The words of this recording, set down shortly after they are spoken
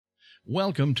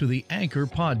Welcome to the Anchor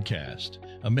Podcast,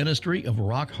 a ministry of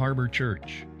Rock Harbor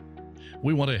Church.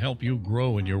 We want to help you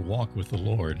grow in your walk with the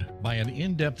Lord by an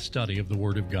in-depth study of the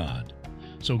Word of God.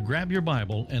 So grab your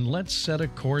Bible and let's set a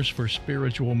course for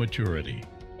spiritual maturity.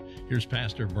 Here's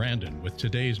Pastor Brandon with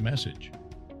today's message.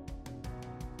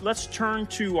 Let's turn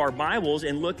to our Bibles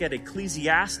and look at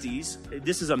Ecclesiastes.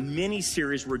 This is a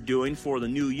mini-series we're doing for the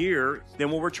new year.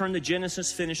 Then we'll return to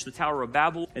Genesis, finish the Tower of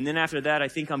Babel. And then after that, I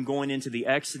think I'm going into the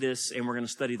Exodus, and we're going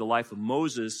to study the life of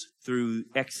Moses through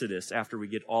Exodus after we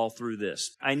get all through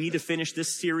this. I need to finish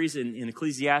this series in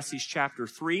Ecclesiastes chapter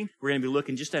 3. We're going to be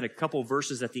looking just at a couple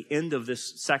verses at the end of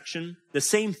this section. The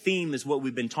same theme as what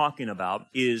we've been talking about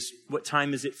is, what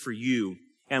time is it for you?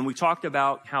 And we talked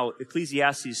about how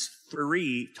Ecclesiastes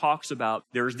 3 talks about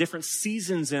there's different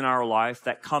seasons in our life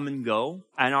that come and go.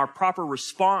 And our proper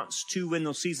response to when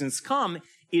those seasons come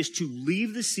is to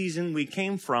leave the season we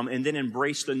came from and then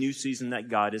embrace the new season that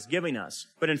God is giving us.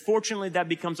 But unfortunately, that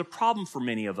becomes a problem for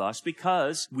many of us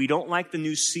because we don't like the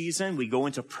new season. We go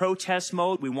into protest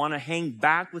mode. We want to hang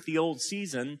back with the old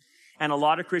season. And a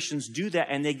lot of Christians do that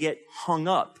and they get hung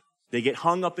up. They get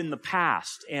hung up in the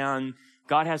past, and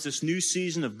God has this new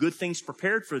season of good things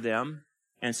prepared for them,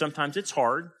 and sometimes it's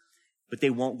hard, but they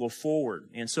won't go forward.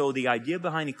 And so the idea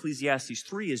behind Ecclesiastes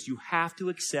 3 is you have to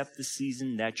accept the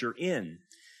season that you're in.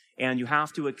 And you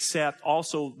have to accept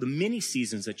also the many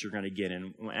seasons that you're going to get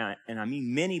in. And I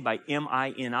mean many by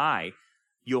M-I-N-I.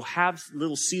 You'll have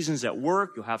little seasons at work.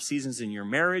 You'll have seasons in your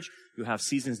marriage. You'll have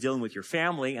seasons dealing with your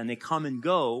family, and they come and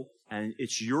go. And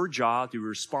it's your job to be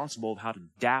responsible of how to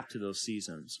adapt to those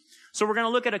seasons. So we're going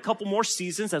to look at a couple more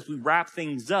seasons as we wrap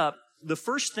things up. The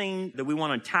first thing that we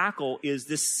want to tackle is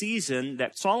this season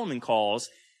that Solomon calls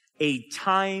a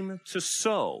time to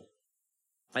sow.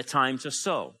 A time to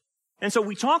sow. And so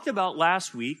we talked about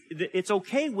last week that it's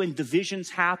okay when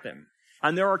divisions happen.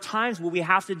 And there are times where we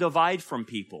have to divide from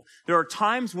people. There are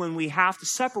times when we have to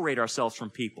separate ourselves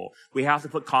from people. We have to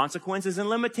put consequences and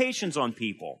limitations on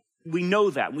people. We know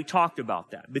that. We talked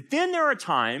about that. But then there are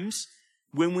times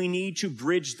when we need to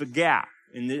bridge the gap.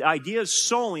 And the idea of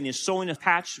sowing is sewing a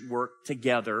patchwork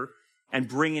together and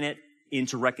bringing it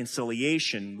into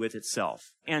reconciliation with itself.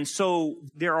 And so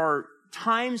there are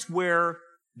times where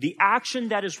the action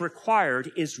that is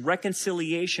required is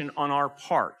reconciliation on our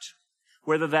part,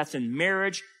 whether that's in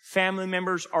marriage, family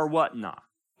members, or whatnot.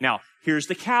 Now, here's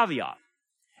the caveat,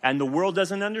 and the world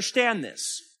doesn't understand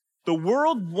this. The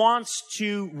world wants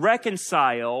to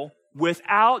reconcile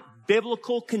without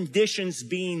biblical conditions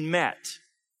being met.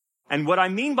 And what I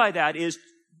mean by that is,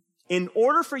 in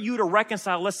order for you to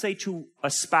reconcile, let's say to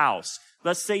a spouse,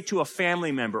 let's say to a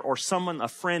family member or someone, a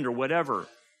friend or whatever,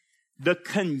 the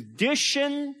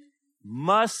condition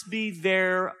must be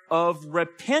there of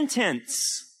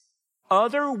repentance.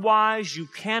 Otherwise, you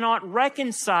cannot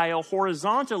reconcile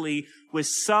horizontally with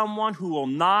someone who will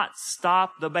not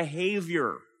stop the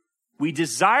behavior. We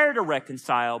desire to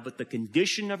reconcile, but the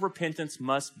condition of repentance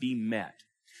must be met.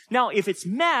 Now, if it's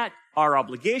met, our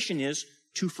obligation is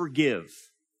to forgive,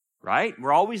 right?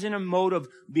 We're always in a mode of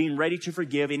being ready to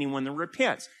forgive anyone that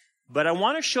repents. But I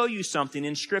want to show you something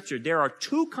in Scripture. There are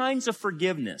two kinds of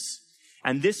forgiveness,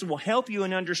 and this will help you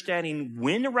in understanding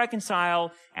when to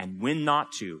reconcile and when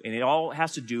not to. And it all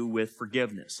has to do with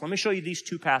forgiveness. Let me show you these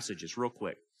two passages real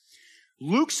quick.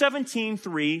 Luke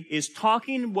 17:3 is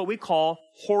talking what we call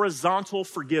horizontal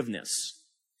forgiveness.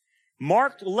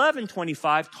 Mark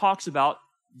 11:25 talks about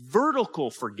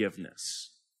vertical forgiveness.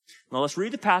 Now let's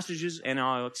read the passages and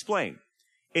I'll explain.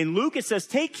 In Luke it says,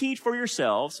 "Take heed for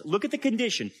yourselves." Look at the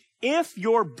condition. "If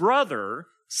your brother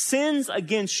sins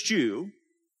against you,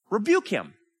 rebuke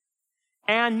him."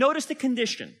 And notice the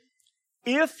condition.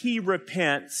 "If he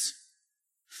repents,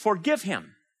 forgive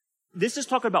him." This is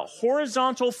talking about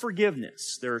horizontal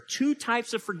forgiveness. There are two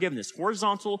types of forgiveness,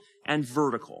 horizontal and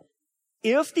vertical.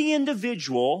 If the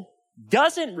individual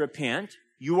doesn't repent,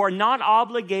 you are not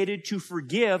obligated to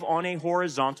forgive on a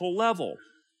horizontal level.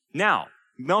 Now,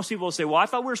 most people will say, well, I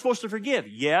thought we were supposed to forgive.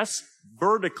 Yes,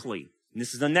 vertically. And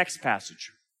this is the next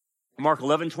passage. Mark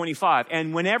 11:25.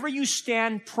 "And whenever you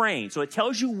stand praying," so it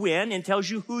tells you when and tells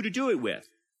you who to do it with.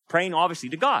 Praying obviously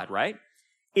to God, right?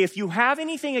 "If you have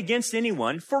anything against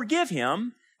anyone, forgive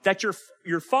him, that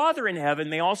your Father in heaven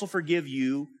may also forgive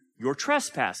you your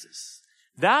trespasses."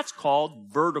 That's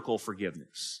called vertical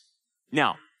forgiveness.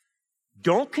 Now,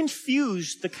 don't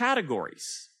confuse the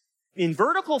categories. In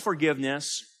vertical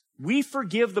forgiveness, we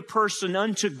forgive the person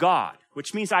unto God,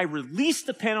 which means I release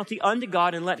the penalty unto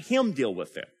God and let Him deal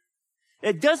with it.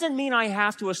 It doesn't mean I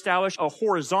have to establish a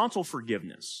horizontal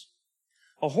forgiveness.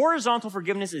 A horizontal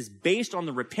forgiveness is based on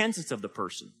the repentance of the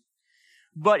person.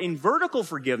 But in vertical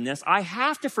forgiveness, I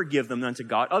have to forgive them unto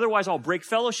God. Otherwise, I'll break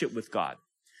fellowship with God.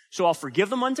 So I'll forgive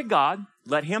them unto God,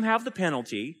 let him have the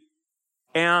penalty,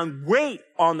 and wait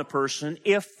on the person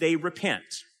if they repent.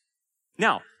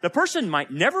 Now, the person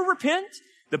might never repent,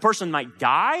 the person might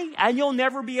die, and you'll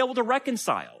never be able to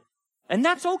reconcile. And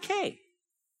that's okay.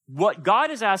 What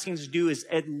God is asking us to do is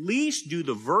at least do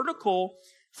the vertical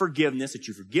forgiveness, that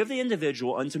you forgive the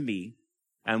individual unto me,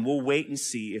 and we'll wait and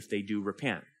see if they do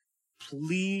repent.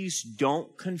 Please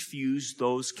don't confuse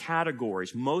those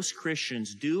categories. Most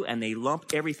Christians do, and they lump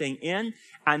everything in,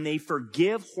 and they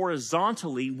forgive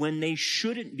horizontally when they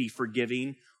shouldn't be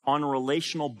forgiving on a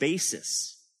relational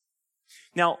basis.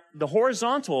 Now, the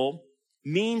horizontal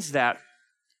means that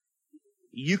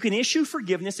you can issue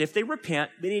forgiveness if they repent,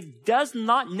 but it does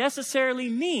not necessarily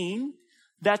mean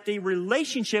that the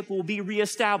relationship will be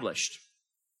reestablished.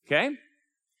 Okay?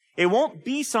 It won't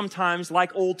be sometimes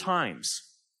like old times.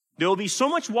 There will be so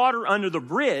much water under the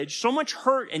bridge, so much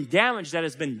hurt and damage that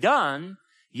has been done.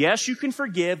 Yes, you can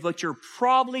forgive, but you're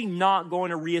probably not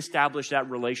going to reestablish that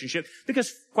relationship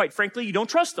because, quite frankly, you don't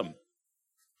trust them.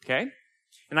 Okay?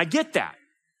 And I get that.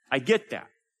 I get that.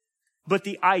 But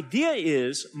the idea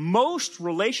is most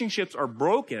relationships are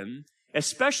broken,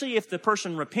 especially if the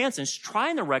person repents and is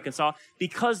trying to reconcile,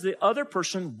 because the other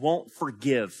person won't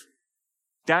forgive.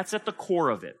 That's at the core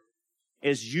of it.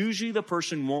 Is usually the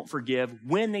person won't forgive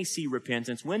when they see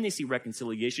repentance, when they see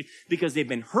reconciliation, because they've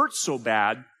been hurt so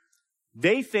bad,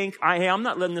 they think, hey, I'm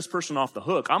not letting this person off the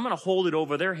hook. I'm going to hold it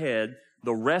over their head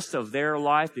the rest of their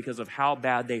life because of how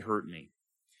bad they hurt me.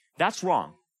 That's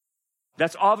wrong.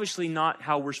 That's obviously not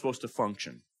how we're supposed to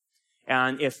function.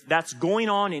 And if that's going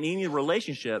on in any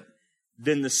relationship,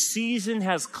 then the season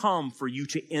has come for you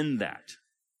to end that.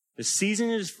 The season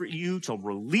is for you to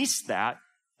release that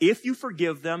if you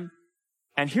forgive them.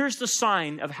 And here's the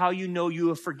sign of how you know you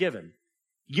have forgiven.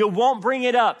 You won't bring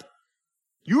it up.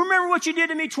 You remember what you did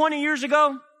to me 20 years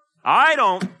ago? I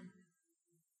don't.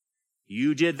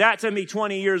 You did that to me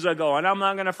 20 years ago, and I'm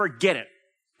not going to forget it.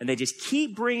 And they just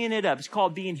keep bringing it up. It's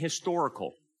called being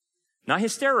historical. Not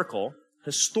hysterical,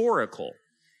 historical.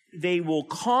 They will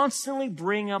constantly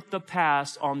bring up the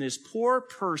past on this poor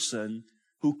person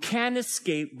who can't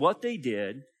escape what they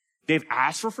did. They've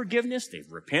asked for forgiveness. They've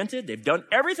repented. They've done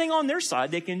everything on their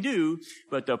side they can do.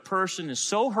 But the person is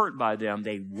so hurt by them,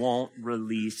 they won't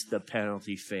release the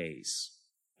penalty phase.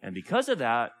 And because of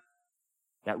that,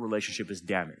 that relationship is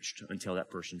damaged until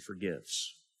that person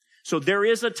forgives. So there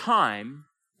is a time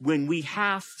when we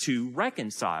have to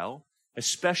reconcile,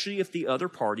 especially if the other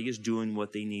party is doing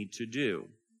what they need to do.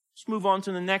 Let's move on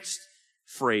to the next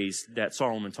phrase that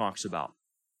Solomon talks about.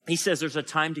 He says there's a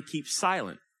time to keep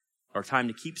silent, or time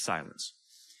to keep silence.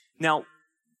 Now,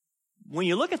 when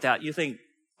you look at that, you think,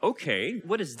 okay,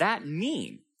 what does that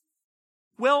mean?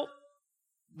 Well,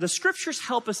 the scriptures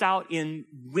help us out in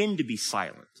when to be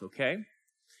silent, okay?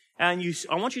 And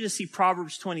I want you to see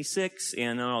Proverbs 26,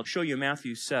 and I'll show you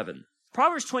Matthew 7.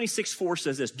 Proverbs 26:4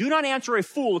 says this, "Do not answer a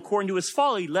fool according to his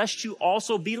folly, lest you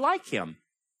also be like him."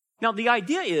 Now, the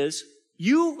idea is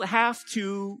you have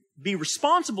to be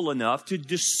responsible enough to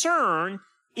discern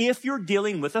if you're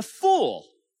dealing with a fool.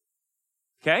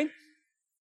 Okay?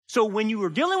 So when you are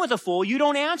dealing with a fool, you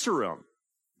don't answer him.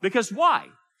 Because why?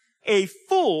 A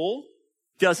fool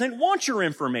doesn't want your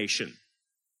information.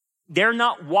 They're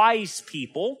not wise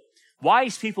people.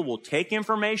 Wise people will take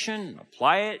information,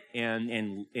 apply it,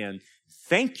 and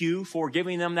thank you for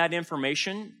giving them that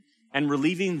information and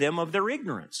relieving them of their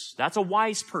ignorance. That's a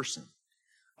wise person.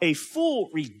 A fool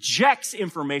rejects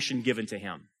information given to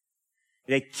him.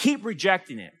 They keep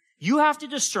rejecting it. You have to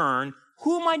discern,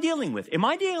 who am I dealing with? Am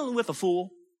I dealing with a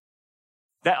fool?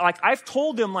 That, I've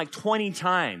told them 20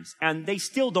 times, and they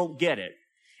still don't get it.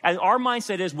 And our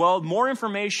mindset is, well, more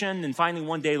information, and finally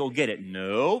one day they'll get it.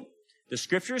 No. The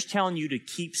scripture is telling you to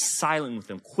keep silent with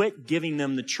them. Quit giving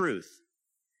them the truth.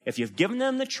 If you've given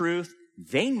them the truth,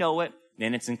 they know it,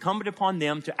 then it's incumbent upon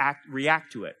them to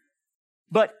react to it.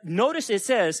 But notice it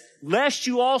says, lest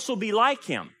you also be like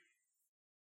him.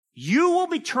 You will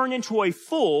be turned into a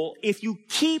fool if you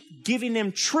keep giving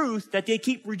them truth that they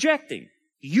keep rejecting.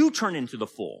 You turn into the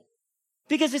fool.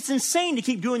 Because it's insane to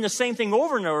keep doing the same thing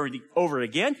over and over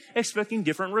again, expecting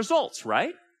different results,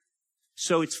 right?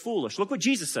 So it's foolish. Look what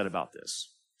Jesus said about this.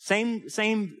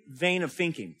 Same vein of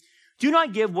thinking. Do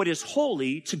not give what is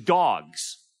holy to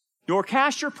dogs, nor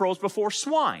cast your pearls before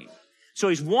swine. So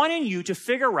he's wanting you to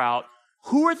figure out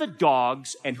who are the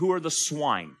dogs and who are the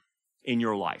swine in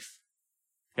your life.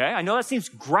 Okay? I know that seems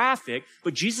graphic,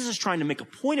 but Jesus is trying to make a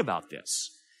point about this.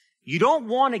 You don't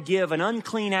want to give an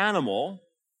unclean animal,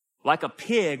 like a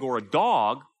pig or a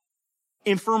dog,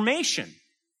 information.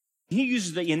 He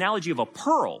uses the analogy of a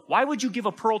pearl. Why would you give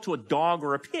a pearl to a dog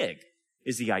or a pig,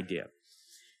 is the idea.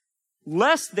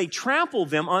 Lest they trample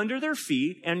them under their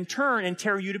feet and turn and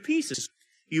tear you to pieces.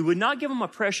 You would not give them a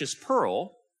precious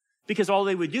pearl, because all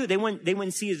they would do, they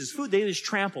wouldn't see it as food, they would just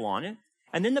trample on it,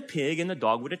 and then the pig and the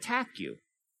dog would attack you.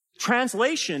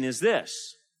 Translation is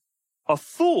this: a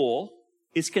fool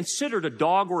is considered a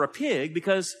dog or a pig,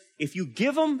 because if you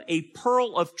give them a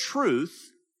pearl of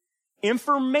truth,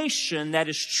 information that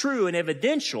is true and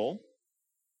evidential,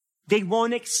 they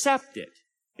won't accept it.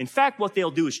 In fact, what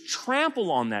they'll do is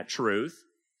trample on that truth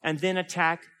and then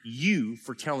attack you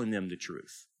for telling them the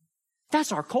truth.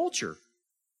 That's our culture.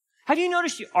 Have you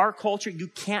noticed our culture, you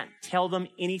can't tell them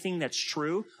anything that's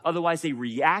true, otherwise they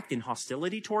react in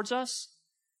hostility towards us?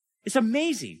 It's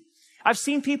amazing. I've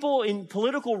seen people in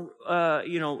political,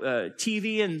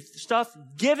 TV and stuff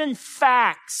given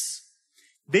facts.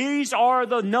 These are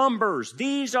the numbers.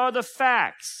 These are the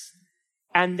facts.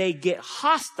 And they get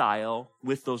hostile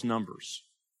with those numbers.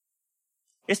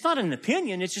 It's not an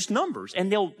opinion, it's just numbers.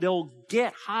 And they'll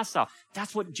get hostile.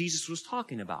 That's what Jesus was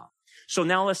talking about. So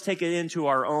now let's take it into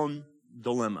our own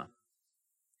dilemma.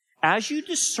 As you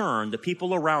discern the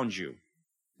people around you,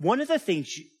 one of the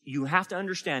things you have to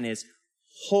understand is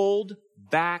hold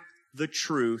back the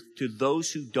truth to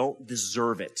those who don't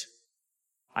deserve it.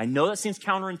 I know that seems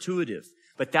counterintuitive,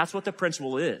 but that's what the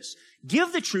principle is.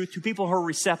 Give the truth to people who are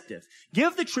receptive.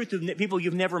 Give the truth to people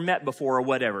you've never met before or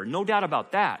whatever. No doubt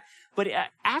about that. But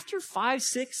after 5,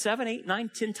 6, 7, 8,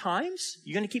 9, 10 times,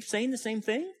 you're going to keep saying the same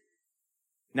thing?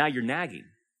 Now you're nagging.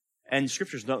 And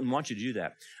scriptures don't want you to do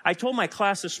that. I told my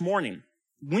class this morning,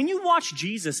 when you watch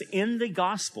Jesus in the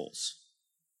Gospels,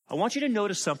 I want you to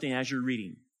notice something as you're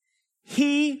reading.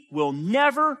 He will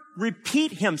never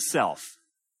repeat himself.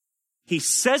 He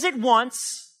says it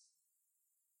once,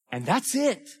 and that's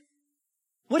it.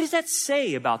 What does that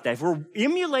say about that? If we're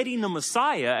emulating the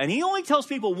Messiah, and he only tells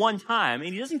people one time,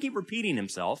 and he doesn't keep repeating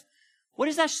himself, what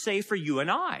does that say for you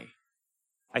and I?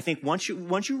 I think once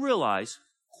you realize,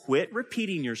 quit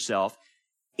repeating yourself,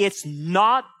 it's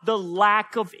not the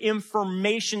lack of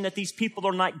information that these people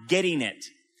are not getting it.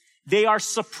 They are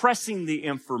suppressing the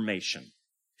information.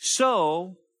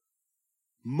 So,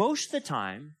 most of the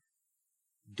time,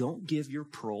 don't give your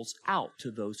pearls out to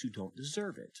those who don't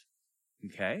deserve it.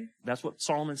 Okay? That's what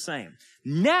Solomon's saying.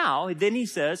 Now, then he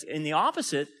says, in the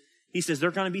opposite, he says there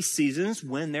are going to be seasons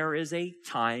when there is a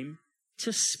time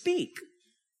to speak.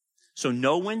 So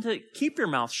know when to keep your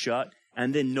mouth shut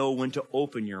and then know when to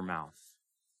open your mouth.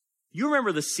 You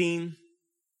remember the scene,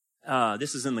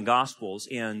 this is in the Gospels,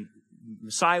 and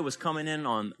Messiah was coming in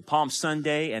on Palm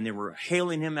Sunday, and they were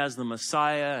hailing him as the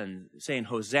Messiah and saying,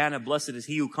 Hosanna, blessed is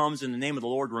he who comes in the name of the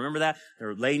Lord. Remember that? They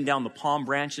were laying down the palm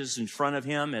branches in front of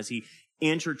him as he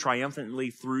entered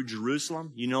triumphantly through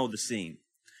Jerusalem. You know the scene.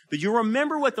 But you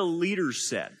remember what the leaders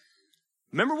said.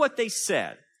 Remember what they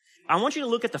said. I want you to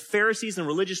look at the Pharisees and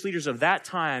religious leaders of that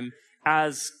time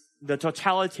as the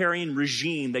totalitarian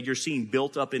regime that you're seeing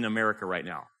built up in America right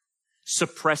now.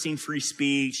 Suppressing free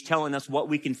speech, telling us what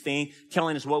we can think,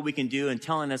 telling us what we can do, and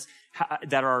telling us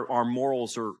that our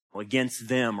morals are against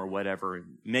them or whatever,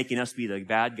 and making us be the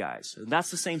bad guys. And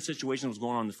that's the same situation that was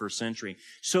going on in the first century.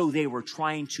 So they were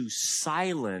trying to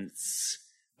silence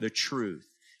the truth.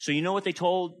 So you know what they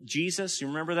told Jesus? You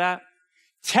remember that?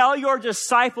 Tell your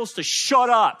disciples to shut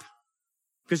up.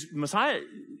 Because Messiah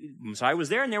was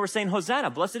there, and they were saying, Hosanna,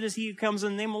 blessed is he who comes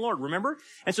in the name of the Lord. Remember?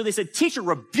 And so they said, teacher,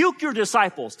 rebuke your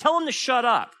disciples. Tell them to shut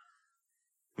up.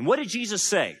 And what did Jesus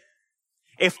say?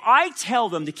 If I tell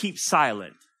them to keep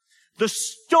silent, the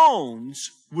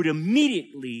stones would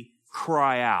immediately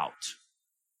cry out.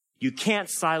 You can't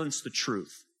silence the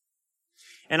truth.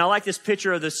 And I like this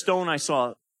picture of the stone I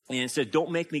saw, and it said,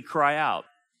 don't make me cry out.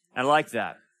 I like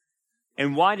that.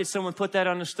 And why did someone put that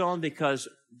on the stone? Because,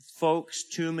 folks,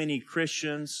 too many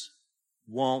Christians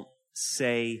won't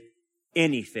say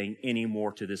anything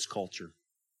anymore to this culture.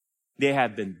 They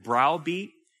have been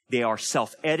browbeat. They are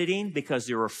self-editing because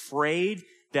they're afraid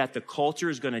that the culture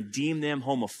is going to deem them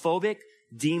homophobic,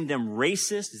 deem them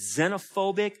racist,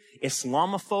 xenophobic,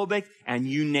 Islamophobic, and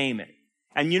you name it.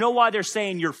 And you know why they're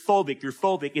saying you're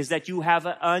phobic is that you have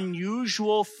an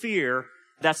unusual fear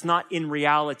that's not in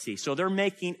reality. So they're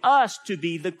making us to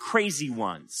be the crazy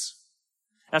ones.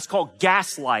 That's called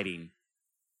gaslighting.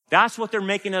 That's what they're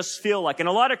making us feel like. And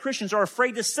a lot of Christians are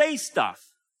afraid to say stuff.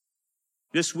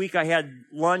 This week I had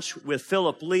lunch with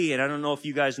Philip Lee, and I don't know if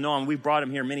you guys know him. We've brought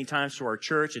him here many times to our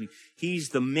church, and he's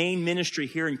the main ministry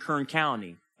here in Kern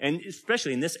County, and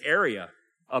especially in this area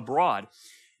abroad,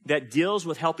 that deals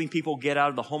with helping people get out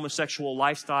of the homosexual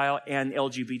lifestyle and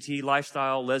LGBT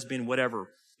lifestyle, lesbian, whatever.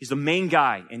 He's the main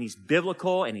guy, and he's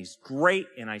biblical, and he's great,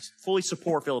 and I fully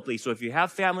support Philip Lee. So if you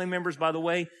have family members, by the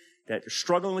way, that are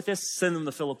struggling with this, send them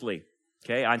to Philip Lee.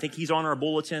 Okay? I think he's on our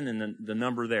bulletin and the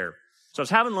number there. So I was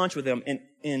having lunch with him,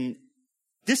 and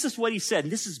this is what he said,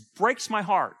 and breaks my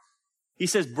heart. He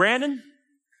says, Brandon,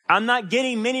 I'm not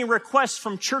getting many requests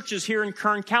from churches here in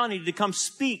Kern County to come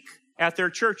speak at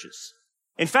their churches.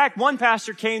 In fact, one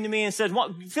pastor came to me and said,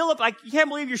 well, Philip, I can't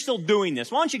believe you're still doing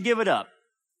this. Why don't you give it up?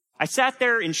 I sat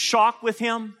there in shock with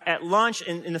him at lunch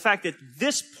and the fact that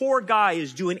this poor guy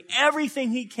is doing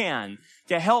everything he can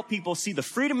to help people see the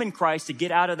freedom in Christ to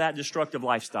get out of that destructive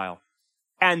lifestyle.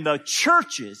 And the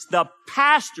churches, the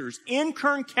pastors in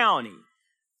Kern County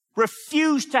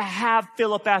refused to have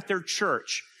Philip at their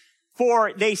church.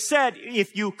 For they said,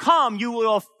 if you come, you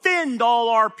will offend all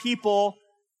our people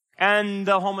and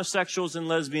the homosexuals and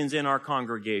lesbians in our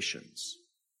congregations.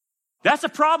 That's a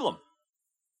problem.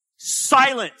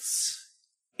 Silence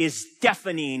is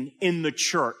deafening in the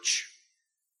church.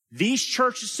 These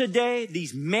churches today,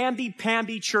 these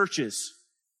mamby-pamby churches,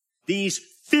 these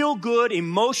feel-good,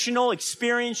 emotional,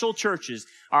 experiential churches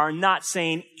are not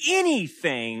saying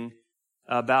anything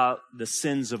about the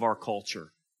sins of our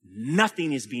culture.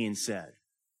 Nothing is being said.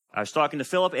 I was talking to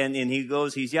Philip, and he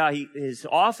goes, his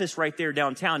office right there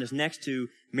downtown is next to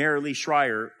Mary Lee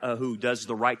Schreier, who does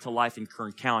the Right to Life in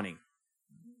Kern County.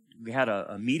 We had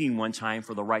a meeting one time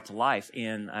for the Right to Life,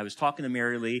 and I was talking to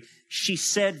Mary Lee. She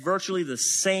said virtually the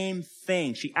same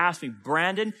thing. She asked me,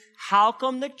 Brandon, how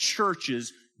come the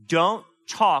churches don't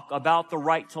talk about the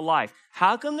right to life?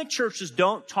 How come the churches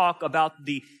don't talk about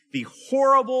the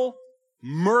horrible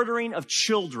murdering of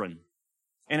children?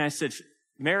 And I said,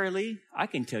 Mary Lee, I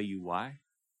can tell you why.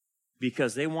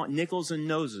 Because they want nickels and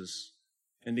noses.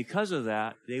 And because of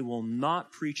that, they will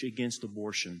not preach against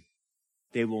abortion.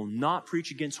 They will not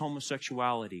preach against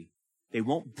homosexuality. They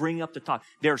won't bring up the topic.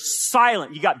 They're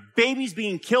silent. You got babies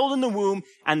being killed in the womb,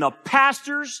 and the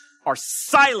pastors are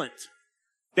silent.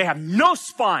 They have no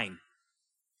spine.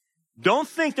 Don't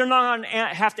think they're not going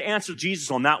to have to answer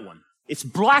Jesus on that one. It's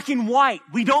black and white.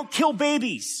 We don't kill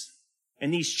babies.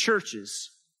 And these churches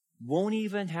won't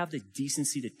even have the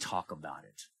decency to talk about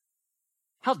it.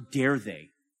 How dare they?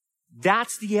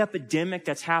 That's the epidemic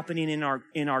that's happening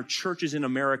in our churches in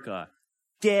America.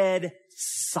 Dead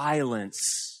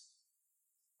silence.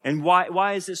 And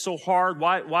why is it so hard?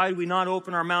 Why do we not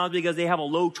open our mouths? Because they have a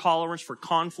low tolerance for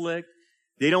conflict.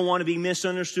 They don't want to be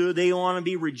misunderstood. They don't want to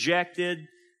be rejected.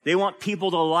 They want people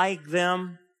to like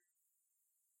them.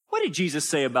 What did Jesus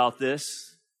say about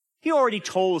this? He already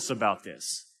told us about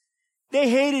this. They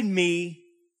hated me.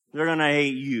 They're going to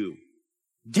hate you.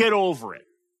 Get over it.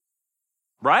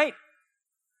 Right?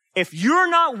 If you're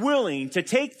not willing to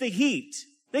take the heat,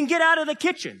 then get out of the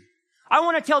kitchen. I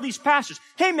want to tell these pastors,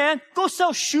 hey man, go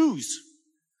sell shoes.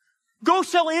 Go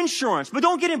sell insurance, but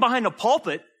don't get in behind the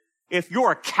pulpit if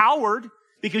you're a coward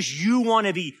because you want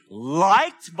to be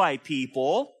liked by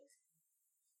people.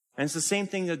 And it's the same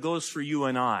thing that goes for you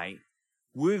and I.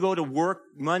 We go to work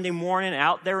Monday morning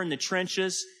out there in the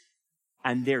trenches,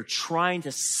 and they're trying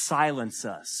to silence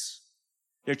us.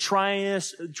 They're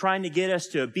trying to get us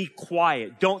to be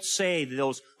quiet. Don't say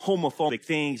those homophobic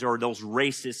things or those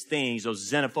racist things,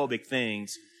 those xenophobic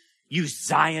things. You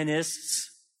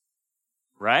Zionists.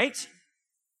 Right?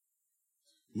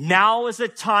 Now is the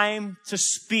time to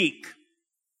speak.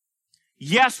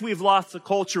 Yes, we've lost the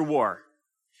culture war.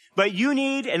 But you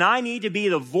need and I need to be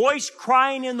the voice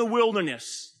crying in the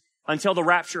wilderness until the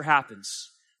rapture happens.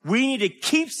 We need to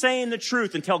keep saying the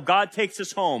truth until God takes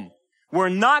us home. We're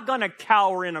not going to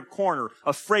cower in a corner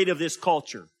afraid of this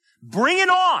culture. Bring it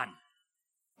on.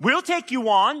 We'll take you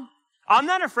on. I'm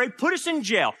not afraid. Put us in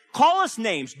jail. Call us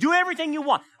names. Do everything you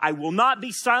want. I will not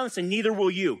be silenced, and neither will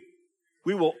you.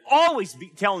 We will always be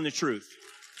telling the truth.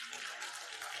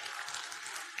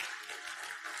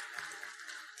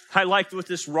 I liked what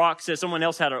this rock said. Someone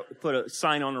else had to put a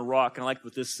sign on a rock, and I liked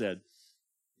what this said.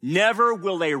 Never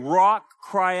will a rock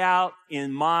cry out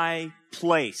in my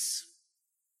place.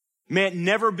 May it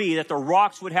never be that the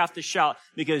rocks would have to shout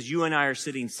because you and I are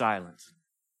sitting silent.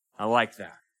 I like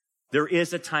that. There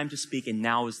is a time to speak, and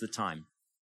now is the time.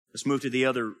 Let's move to the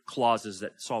other clauses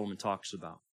that Solomon talks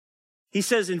about. He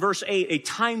says in verse 8, a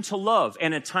time to love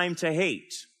and a time to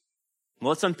hate. Well,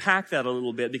 let's unpack that a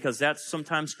little bit because that's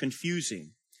sometimes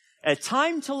confusing. A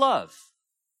time to love.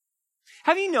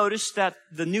 Have you noticed that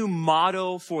the new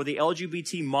motto for the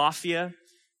LGBT mafia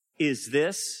is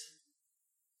this?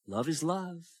 Love is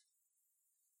love.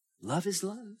 Love is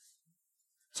love.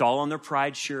 It's all on their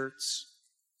pride shirts.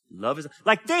 Love is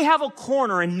like they have a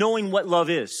corner in knowing what love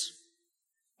is.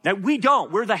 Now we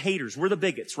don't. We're the haters. We're the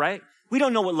bigots, right? We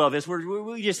don't know what love is.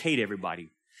 We just hate everybody.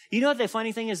 You know what the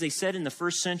funny thing is? They said in the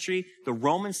first century, the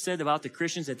Romans said about the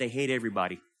Christians that they hate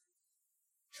everybody.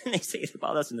 And they say it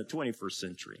about us in the 21st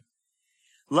century.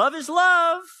 Love is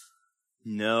love.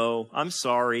 No, I'm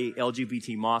sorry,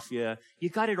 LGBT mafia. You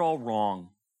got it all wrong.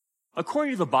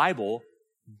 According to the Bible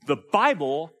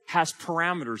has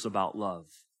parameters about love.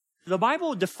 The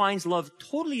Bible defines love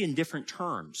totally in different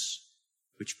terms,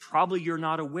 which probably you're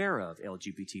not aware of,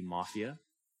 LGBT mafia.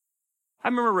 I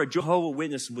remember a Jehovah's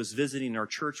Witness was visiting our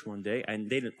church one day, and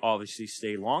they didn't obviously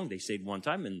stay long. They stayed one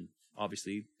time, and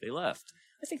obviously they left.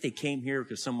 I think they came here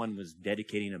because someone was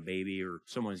dedicating a baby or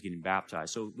someone was getting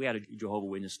baptized. So we had a Jehovah's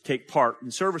Witness take part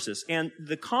in services. And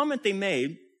the comment they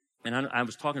made, and I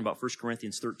was talking about 1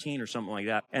 Corinthians 13 or something like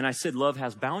that, and I said love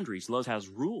has boundaries. Love has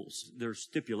rules. There's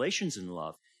stipulations in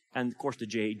love. And, of course, the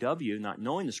JW, not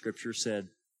knowing the Scripture, said,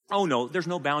 oh, no, there's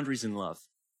no boundaries in love.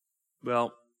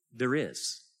 Well, there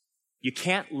is. You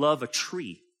can't love a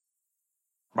tree,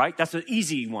 right? That's an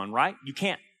easy one, right? You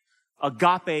can't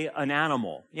agape an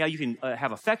animal. Yeah, you can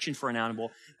have affection for an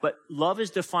animal, but love is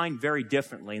defined very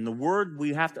differently. And the word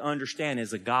we have to understand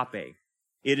is agape.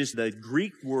 It is the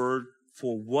Greek word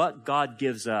for what God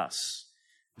gives us.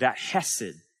 That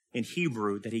hesed in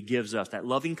Hebrew that he gives us, that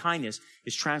loving kindness,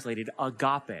 is translated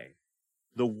agape.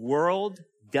 The world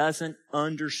doesn't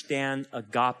understand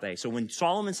agape. So when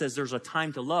Solomon says there's a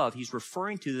time to love, he's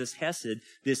referring to this hesed,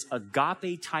 this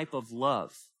agape type of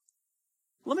love.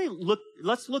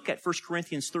 Let's look at 1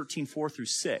 Corinthians 13, 4 through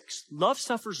 6. Love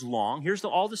suffers long. Here's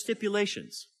all the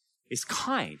stipulations. It's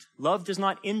kind. Love does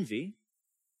not envy.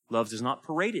 Love does not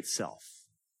parade itself.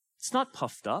 It's not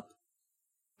puffed up.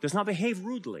 Does not behave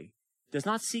rudely. Does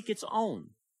not seek its own.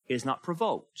 Is not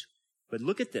provoked. But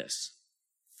look at this.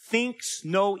 Thinks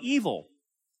no evil.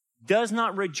 Does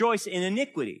not rejoice in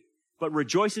iniquity, but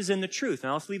rejoices in the truth.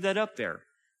 Now let's leave that up there.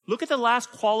 Look at the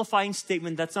last qualifying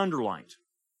statement that's underlined.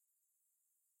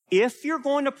 If you're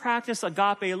going to practice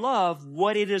agape love,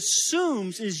 what it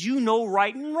assumes is you know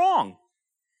right and wrong.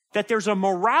 That there's a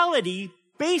morality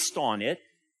based on it,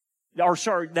 that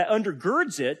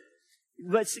undergirds it,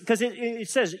 because it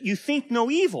says, you think no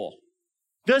evil,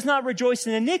 does not rejoice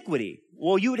in iniquity.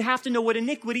 Well, you would have to know what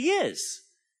iniquity is.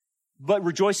 But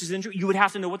rejoices in truth, you would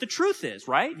have to know what the truth is,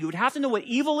 right? You would have to know what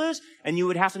evil is, and you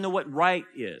would have to know what right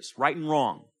is, right and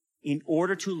wrong, in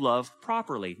order to love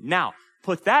properly. Now,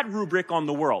 put that rubric on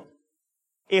the world.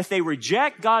 If they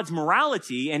reject God's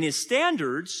morality and his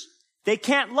standards, they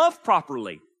can't love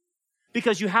properly.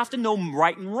 Because you have to know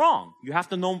right and wrong. You have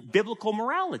to know biblical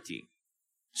morality.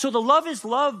 So the love is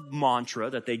love mantra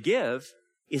that they give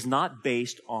is not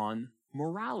based on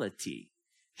morality.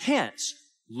 Hence,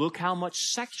 look how much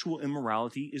sexual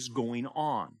immorality is going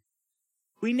on.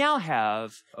 We now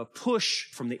have a push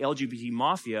from the LGBT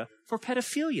mafia for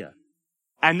pedophilia.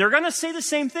 And they're going to say the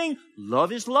same thing.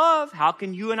 Love is love. How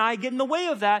can you and I get in the way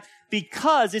of that?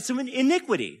 Because it's an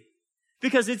iniquity.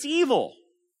 Because it's evil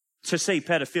to say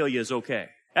pedophilia is okay.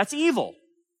 That's evil.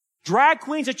 Drag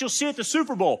queens that you'll see at the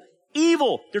Super Bowl,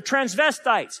 evil. They're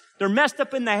transvestites. They're messed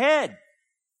up in the head.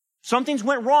 Something's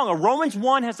went wrong. A Romans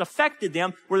 1 has affected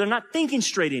them where they're not thinking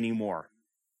straight anymore.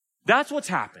 That's what's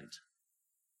happened.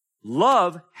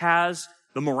 Love has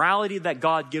the morality that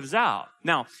God gives out.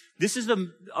 Now, this is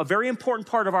a very important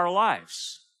part of our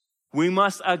lives. We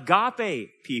must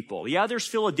agape people. Yeah, there's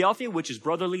Philadelphia, which is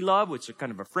brotherly love, which is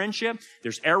kind of a friendship.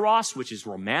 There's eros, which is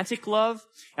romantic love.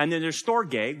 And then there's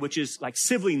storge, which is like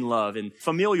sibling love and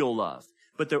familial love.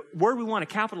 But the word we want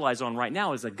to capitalize on right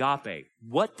now is agape.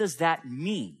 What does that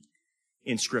mean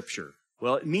in Scripture?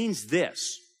 Well, it means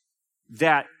this,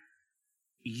 that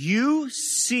you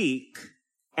seek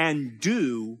and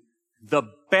do the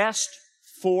best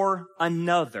for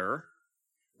another,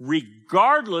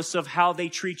 regardless of how they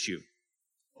treat you.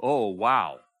 Oh,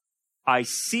 wow. I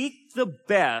seek the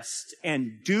best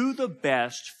and do the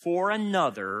best for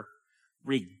another,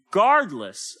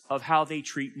 regardless of how they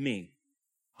treat me.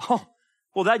 Oh,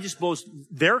 well, that just blows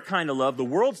their kind of love, the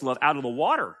world's love, out of the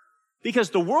water. Because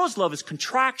the world's love is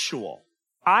contractual.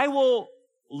 I will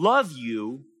love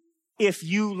you if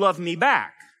you love me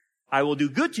back. I will do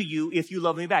good to you if you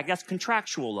love me back. That's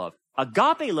contractual love.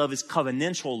 Agape love is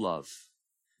covenantal love.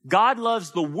 God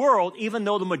loves the world even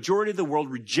though the majority of the world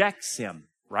rejects him,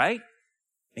 right?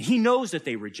 And he knows that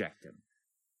they reject him.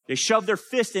 They shove their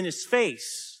fist in his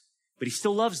face, but he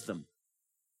still loves them.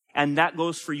 And that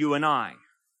goes for you and I.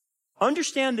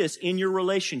 Understand this in your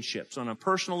relationships on a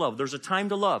personal level. There's a time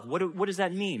to love. What does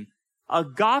that mean?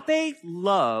 Agape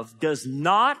love does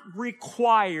not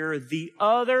require the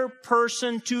other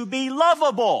person to be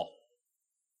lovable.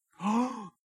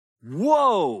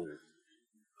 Whoa.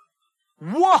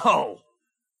 Whoa.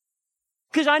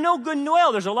 Because I know good and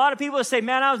well, there's a lot of people that say,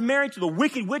 man, I was married to the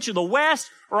wicked witch of the West,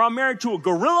 or I'm married to a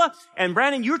gorilla. And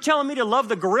Brandon, you're telling me to love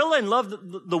the gorilla and love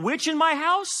the witch in my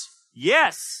house?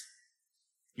 Yes.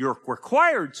 You're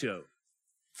required to.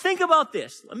 Think about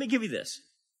this. Let me give you this.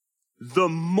 The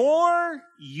more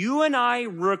you and I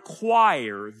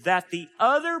require that the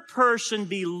other person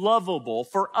be lovable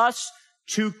for us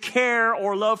to care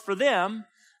or love for them,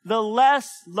 the less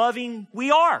loving we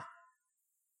are.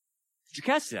 Did you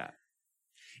catch that?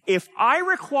 If I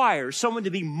require someone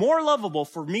to be more lovable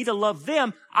for me to love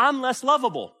them, I'm less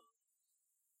lovable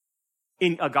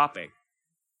in agape.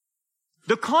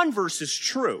 The converse is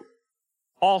true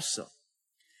also.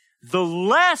 The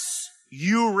less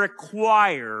you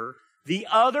require the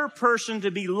other person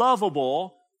to be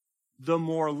lovable, the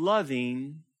more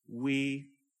loving we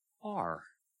are.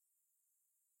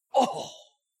 Oh.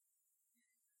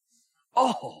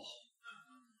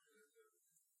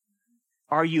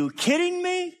 Are you kidding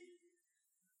me?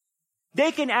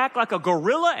 They can act like a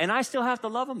gorilla and I still have to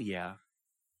love them? Yeah.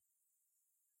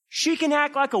 She can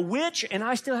act like a witch and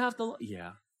I still have to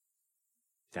yeah.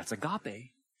 That's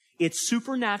agape. It's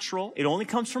supernatural. It only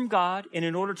comes from God. And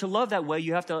in order to love that way,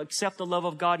 you have to accept the love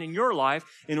of God in your life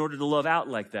in order to love out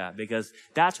like that. Because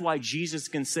that's why Jesus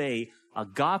can say,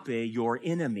 agape your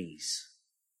enemies.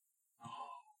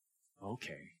 Oh,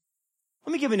 okay.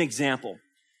 Let me give you an example.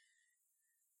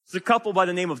 There's a couple by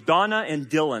the name of Donna and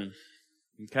Dylan.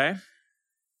 Okay?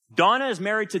 Donna is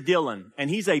married to Dylan, and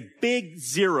he's a big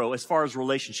zero as far as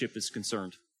relationship is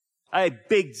concerned. A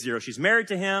big zero. She's married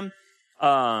to him.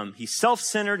 He's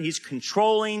self-centered. He's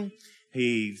controlling.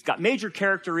 He's got major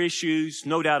character issues,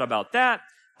 no doubt about that.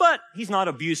 But he's not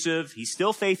abusive. He's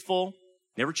still faithful.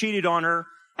 Never cheated on her.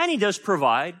 And he does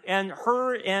provide. And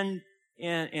her and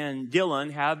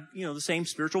Dylan have, the same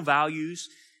spiritual values.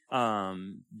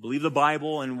 Believe the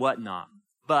Bible and whatnot.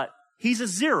 But he's a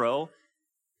zero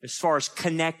as far as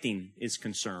connecting is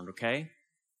concerned, okay?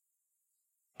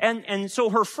 And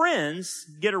so her friends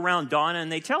get around Donna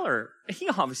and they tell her, he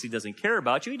obviously doesn't care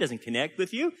about you. He doesn't connect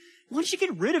with you. Why don't you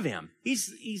get rid of him?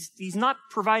 He's not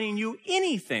providing you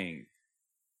anything.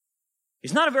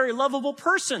 He's not a very lovable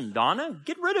person, Donna.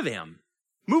 Get rid of him.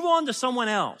 Move on to someone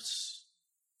else.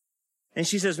 And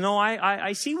she says, no,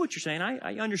 I see what you're saying.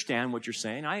 I understand what you're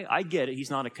saying. I get it. He's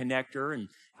not a connector, and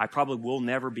I probably will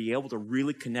never be able to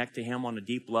really connect to him on a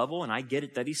deep level. And I get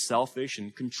it that he's selfish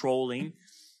and controlling.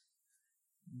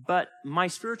 But my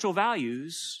spiritual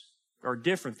values are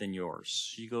different than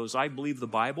yours. She goes, I believe the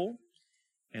Bible,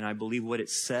 and I believe what it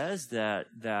says that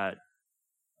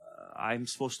I'm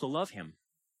supposed to love him,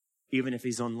 even if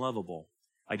he's unlovable.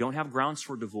 I don't have grounds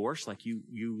for divorce like you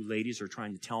ladies are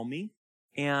trying to tell me.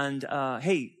 And,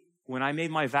 hey, when I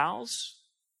made my vows,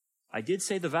 I did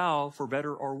say the vow for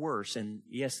better or worse. And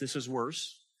yes, this is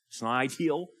worse. It's not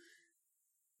ideal,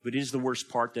 but it is the worst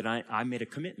part that I made a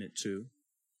commitment to.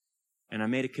 And I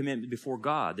made a commitment before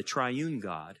God, the triune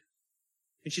God.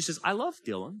 And she says, I love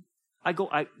Dylan. I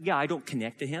don't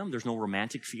connect to him. There's no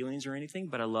romantic feelings or anything,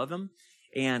 but I love him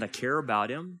and I care about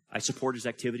him. I support his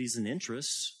activities and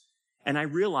interests. And I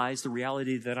realize the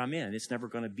reality that I'm in. It's never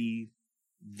going to be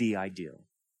the ideal.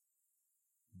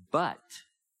 But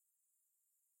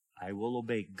I will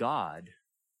obey God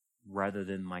rather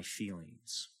than my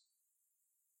feelings.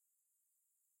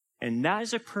 And that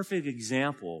is a perfect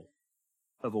example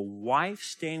of a wife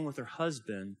staying with her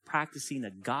husband, practicing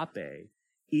agape,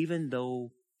 even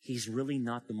though he's really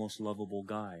not the most lovable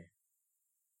guy.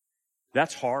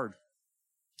 That's hard.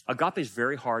 Agape is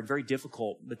very hard, very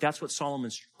difficult, but that's what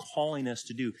Solomon's calling us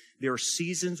to do. There are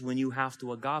seasons when you have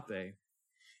to agape.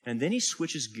 And then he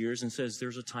switches gears and says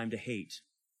there's a time to hate.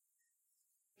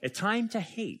 A time to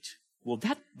hate. Well,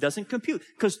 that doesn't compute,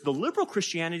 because the liberal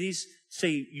Christianities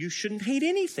say you shouldn't hate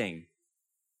anything.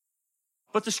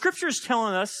 But the scripture is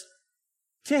telling us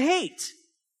to hate.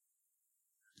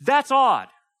 That's odd.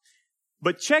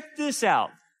 But check this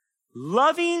out.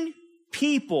 Loving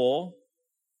people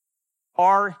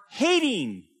are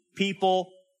hating people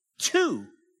too.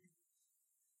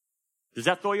 Does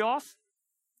that throw you off?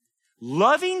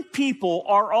 Loving people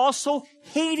are also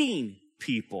hating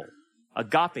people.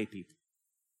 Agape people.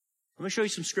 Let me show you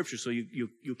some scripture so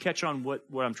you'll catch on what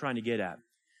I'm trying to get at.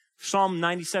 Psalm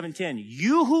 97:10.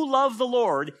 You who love the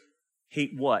Lord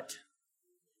hate what?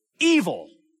 Evil.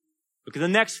 Look at the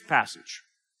next passage.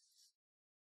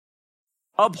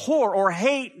 Abhor or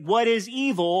hate what is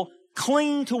evil.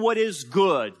 Cling to what is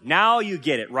good. Now you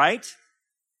get it, right?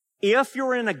 If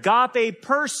you're an agape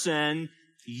person,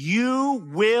 you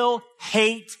will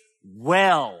hate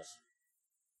well.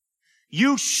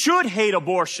 You should hate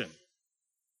abortion.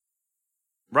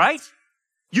 Right?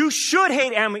 You should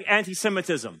hate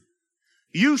anti-Semitism.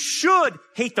 You should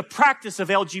hate the practice of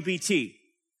LGBT.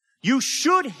 You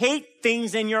should hate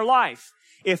things in your life.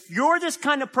 If you're this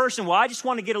kind of person, well, I just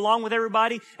want to get along with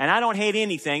everybody and I don't hate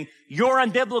anything, you're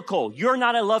unbiblical. You're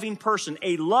not a loving person.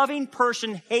 A loving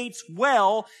person hates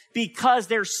well because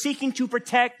they're seeking to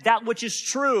protect that which is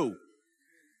true.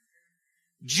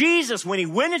 Jesus, when he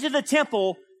went into the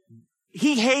temple,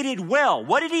 he hated well.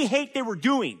 What did he hate they were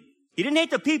doing? He didn't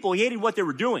hate the people. He hated what they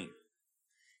were doing.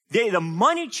 The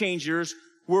money changers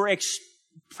were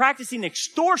practicing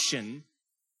extortion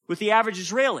with the average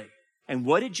Israeli. And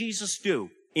what did Jesus do?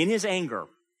 In his anger,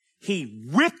 he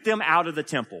whipped them out of the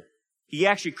temple. He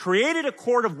actually created a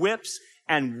cord of whips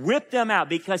and whipped them out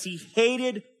because he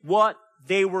hated what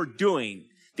they were doing.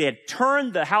 They had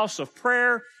turned the house of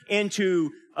prayer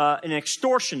into an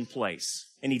extortion place.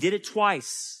 And he did it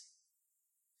twice.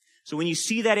 So when you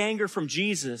see that anger from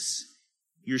Jesus,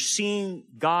 you're seeing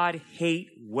God hate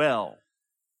well.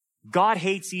 God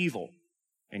hates evil.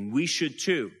 And we should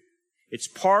too. It's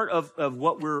part of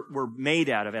what we're made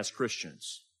out of as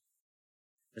Christians.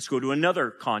 Let's go to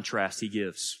another contrast he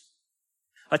gives.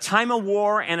 A time of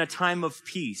war and a time of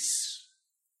peace.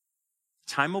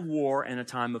 A time of war and a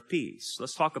time of peace.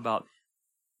 Let's talk about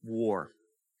war.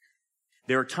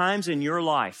 There are times in your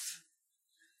life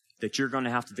that you're going to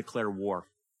have to declare war.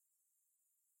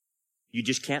 You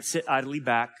just can't sit idly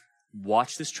back,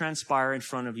 watch this transpire in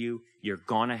front of you. You're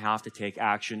going to have to take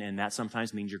action, and that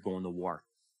sometimes means you're going to war.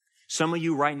 Some of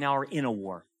you right now are in a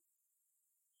war.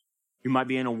 You might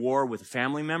be in a war with a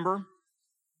family member,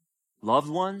 loved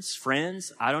ones,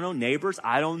 friends, I don't know, neighbors,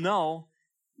 I don't know.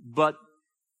 But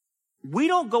we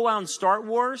don't go out and start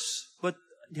wars, but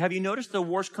have you noticed the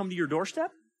wars come to your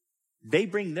doorstep? They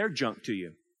bring their junk to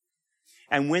you.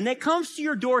 And when it comes to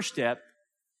your doorstep,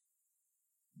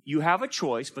 you have a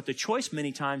choice, but the choice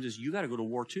many times is you got to go to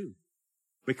war too.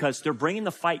 Because they're bringing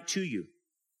the fight to you.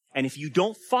 And if you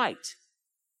don't fight,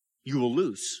 you will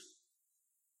lose.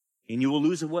 And you will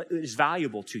lose what is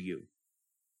valuable to you.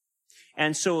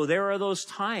 And so there are those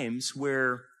times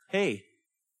where, hey,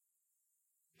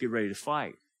 get ready to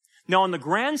fight. Now, on the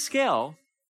grand scale,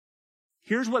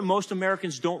 here's what most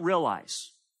Americans don't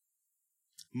realize.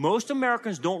 Most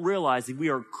Americans don't realize that we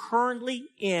are currently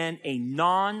in a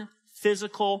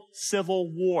non-physical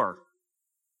civil war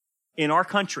in our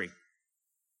country.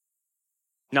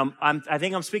 Now, I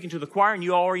think I'm speaking to the choir, and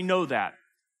you already know that.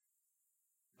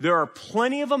 There are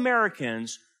plenty of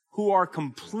Americans who are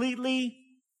completely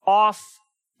off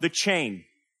the chain.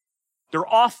 They're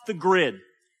off the grid.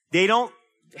 They don't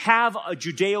have a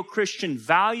Judeo-Christian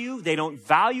value. They don't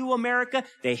value America.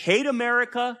 They hate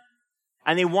America.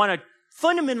 And they want to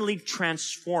fundamentally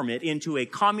transform it into a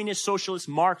communist, socialist,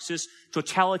 Marxist,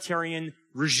 totalitarian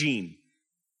regime.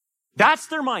 That's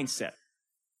their mindset.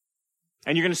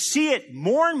 And you're going to see it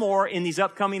more and more in these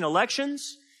upcoming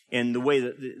elections. In the way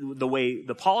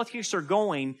the politics are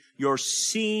going, you're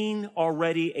seeing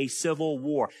already a civil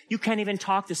war. You can't even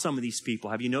talk to some of these people.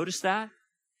 Have you noticed that?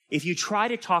 If you try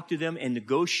to talk to them and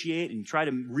negotiate and try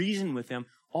to reason with them,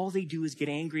 all they do is get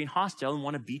angry and hostile and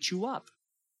want to beat you up.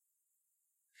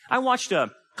 I watched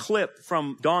a clip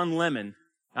from Don Lemon.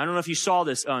 I don't know if you saw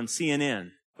this on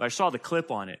CNN, but I saw the clip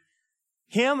on it.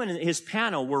 Him and his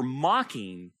panel were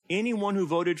mocking anyone who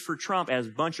voted for Trump as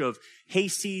a bunch of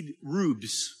hayseed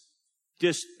rubes.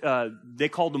 Just, they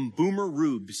called them boomer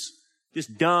rubes.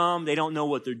 Just dumb. They don't know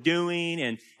what they're doing.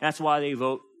 And that's why they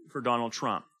vote for Donald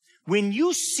Trump. When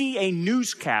you see a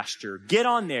newscaster get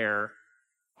on there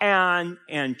and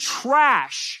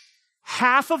trash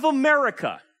half of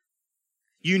America,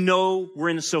 you know we're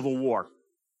in a civil war.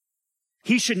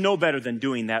 He should know better than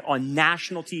doing that on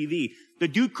national TV. The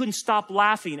dude couldn't stop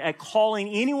laughing at calling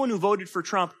anyone who voted for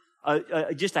Trump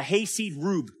just a hayseed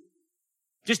rube.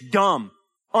 Just dumb.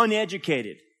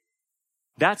 Uneducated.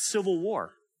 That's civil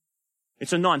war.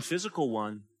 It's a non-physical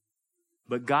one.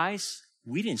 But guys,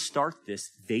 we didn't start this.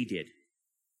 They did.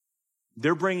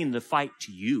 They're bringing the fight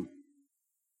to you.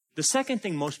 The second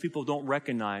thing most people don't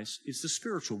recognize is the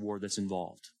spiritual war that's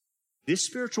involved. This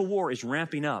spiritual war is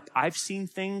ramping up. I've seen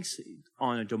things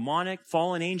on a demonic,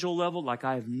 fallen angel level like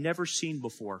I've never seen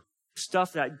before.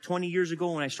 Stuff that 20 years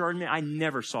ago when I started, I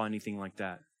never saw anything like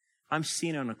that. I'm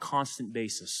seeing it on a constant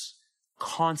basis.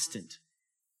 Constant.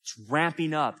 It's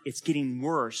ramping up. It's getting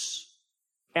worse.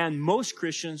 And most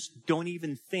Christians don't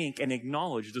even think and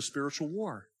acknowledge the spiritual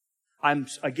war. I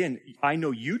know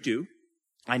you do.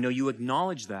 I know you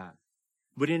acknowledge that.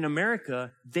 But in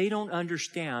America, they don't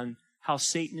understand how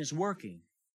Satan is working.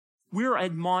 We're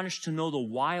admonished to know the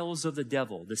wiles of the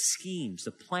devil, the schemes,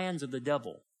 the plans of the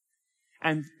devil.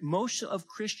 And most of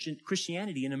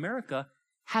Christianity in America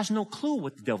has no clue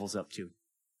what the devil's up to.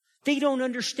 They don't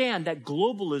understand that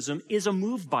globalism is a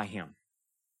move by him.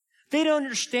 They don't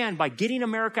understand by getting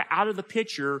America out of the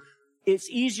picture, it's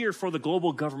easier for the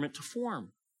global government to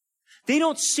form. They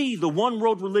don't see the one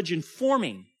world religion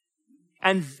forming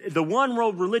and the one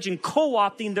world religion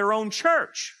co-opting their own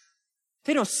church.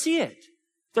 They don't see it.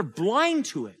 They're blind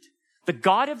to it. The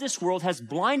God of this world has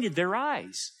blinded their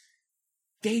eyes.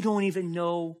 They don't even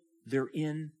know they're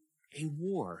in a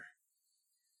war.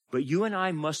 But you and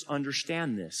I must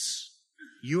understand this.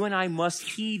 You and I must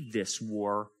heed this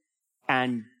war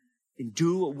and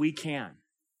do what we can.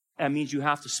 That means you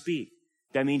have to speak.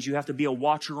 That means you have to be a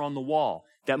watcher on the wall.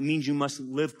 That means you must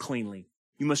live cleanly.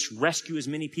 You must rescue as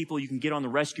many people you can get on the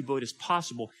rescue boat as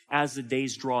possible as the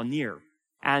days draw near.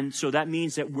 And so that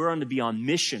means that we're going to be on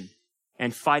mission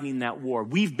and fighting that war.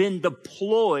 We've been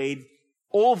deployed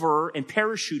over and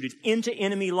parachuted into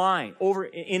enemy line, over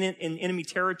in enemy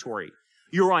territory.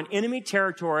 You're on enemy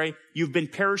territory, you've been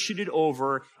parachuted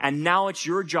over, and now it's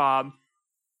your job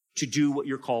to do what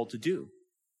you're called to do.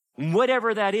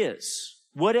 Whatever that is,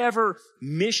 whatever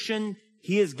mission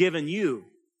he has given you,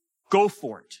 go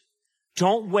for it.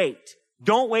 Don't wait.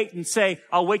 Don't wait and say,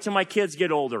 I'll wait till my kids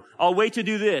get older. I'll wait to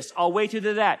do this. I'll wait to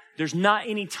do that. There's not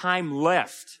any time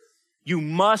left. You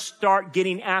must start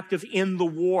getting active in the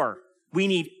war. We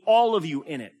need all of you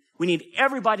in it. We need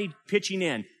everybody pitching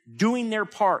in, doing their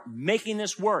part, making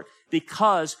this work,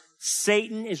 because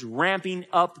Satan is ramping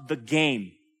up the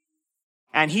game.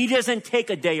 And he doesn't take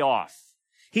a day off.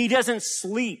 He doesn't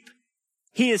sleep.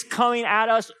 He is coming at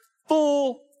us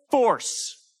full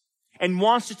force and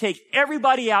wants to take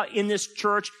everybody out in this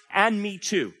church and me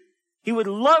too. He would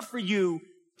love for you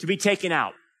to be taken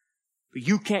out, but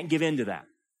you can't give in to that.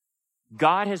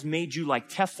 God has made you like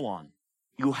Teflon.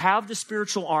 You have the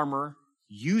spiritual armor,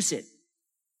 use it.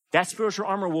 That spiritual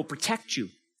armor will protect you.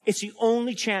 It's the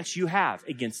only chance you have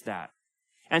against that.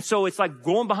 And so it's like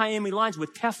going behind enemy lines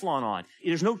with Teflon on.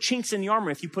 There's no chinks in the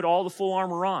armor if you put all the full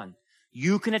armor on.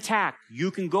 You can attack.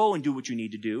 You can go and do what you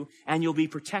need to do, and you'll be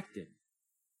protected.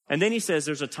 And then he says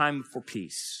there's a time for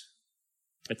peace.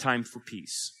 A time for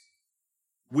peace.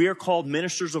 We are called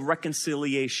ministers of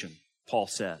reconciliation, Paul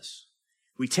says.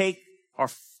 We take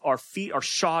our feet are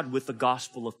shod with the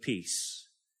gospel of peace.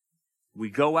 We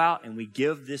go out and we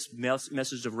give this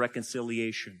message of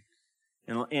reconciliation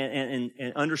and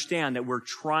understand that we're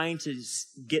trying to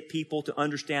get people to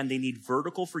understand they need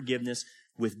vertical forgiveness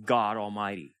with God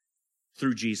Almighty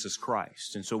through Jesus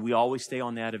Christ. And so we always stay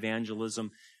on that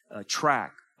evangelism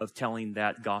track of telling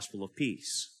that gospel of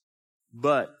peace.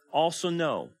 But also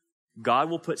know, God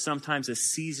will put sometimes a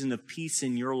season of peace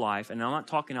in your life. And I'm not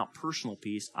talking about personal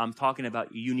peace. I'm talking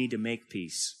about you need to make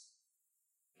peace.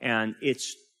 And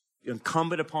it's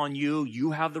incumbent upon you.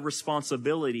 You have the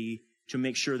responsibility to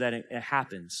make sure that it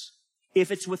happens.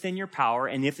 If it's within your power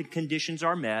and if the conditions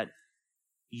are met,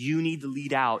 you need to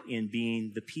lead out in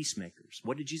being the peacemakers.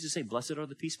 What did Jesus say? Blessed are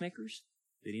the peacemakers?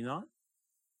 Did he not?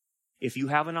 If you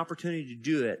have an opportunity to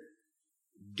do it,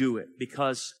 do it.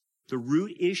 Because the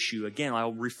root issue, again,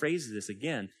 I'll rephrase this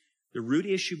again, the root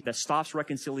issue that stops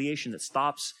reconciliation, that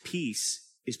stops peace,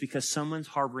 is because someone's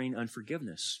harboring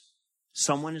unforgiveness.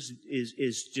 Someone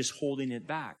is just holding it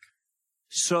back.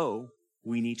 So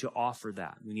we need to offer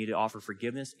that. We need to offer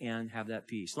forgiveness and have that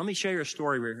peace. Let me share you a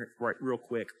story real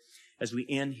quick as we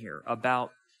end here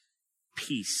about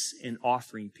peace and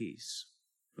offering peace.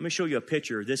 Let me show you a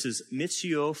picture. This is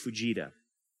Mitsuo Fujita.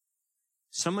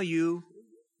 Some of you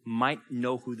might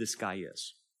know who this guy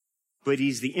is, but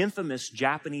he's the infamous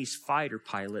Japanese fighter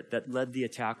pilot that led the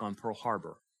attack on Pearl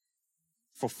Harbor.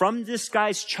 From this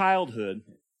guy's childhood,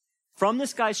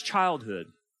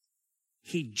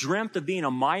 he dreamt of being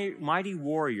a mighty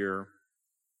warrior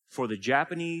for the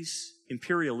Japanese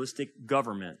imperialistic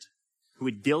government who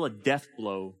would deal a death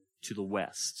blow to the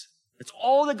West. That's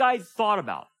all the guy thought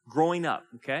about growing up,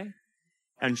 okay?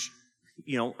 And,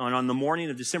 on the morning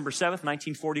of December 7th,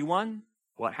 1941,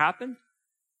 what happened?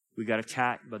 We got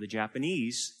attacked by the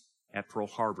Japanese at Pearl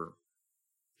Harbor.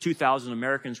 2,000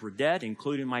 Americans were dead,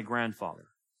 including my grandfather.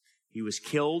 He was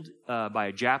killed by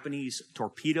a Japanese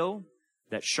torpedo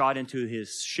that shot into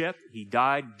his ship. He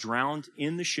died, drowned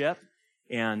in the ship,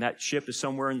 and that ship is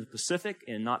somewhere in the Pacific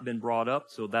and not been brought up,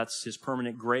 so that's his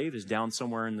permanent grave is down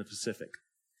somewhere in the Pacific.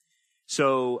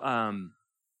 So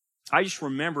I just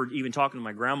remembered even talking to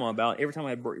my grandma about every time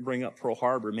I bring up Pearl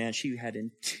Harbor, man, she had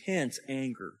intense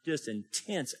anger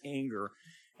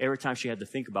every time she had to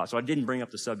think about it. So I didn't bring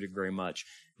up the subject very much,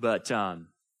 but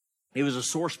it was a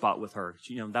sore spot with her.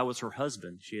 That was her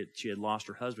husband. She had lost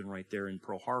her husband right there in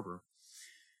Pearl Harbor.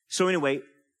 So anyway,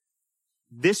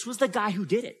 this was the guy who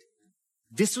did it.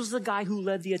 This was the guy who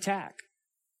led the attack.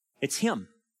 It's him.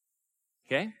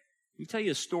 Okay? Let me tell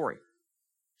you a story.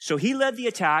 So he led the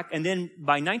attack, and then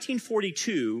by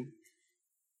 1942,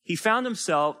 he found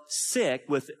himself sick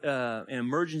with an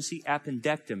emergency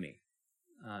appendectomy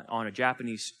on a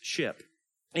Japanese ship.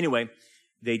 Anyway,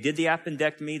 they did the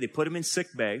appendectomy. They put him in sick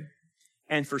bay.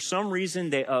 And for some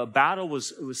reason, a battle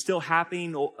was still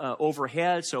happening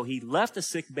overhead. So he left the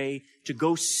sick bay to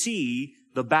go see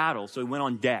the battle. So he went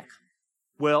on deck.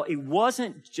 Well, it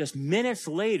wasn't just minutes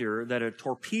later that a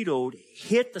torpedo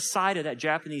hit the side of that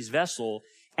Japanese vessel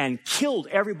and killed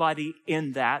everybody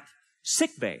in that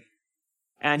sick bay.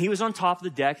 And he was on top of the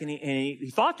deck, and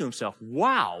he thought to himself,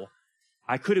 wow,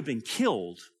 I could have been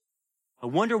killed. I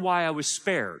wonder why I was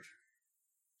spared.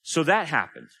 So that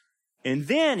happened. And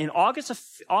then in August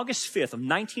 5th of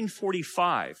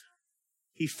 1945,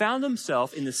 he found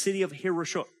himself in the city of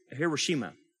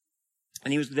Hiroshima.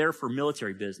 And he was there for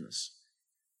military business.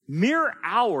 Mere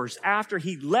hours after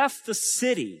he left the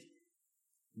city,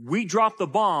 we dropped the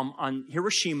bomb on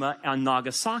Hiroshima and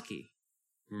Nagasaki.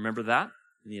 Remember that?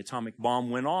 And the atomic bomb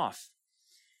went off.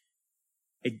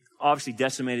 It obviously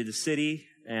decimated the city,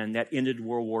 and that ended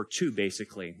World War II,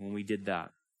 basically, when we did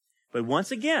that. But once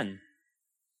again,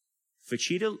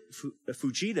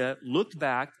 Fujita looked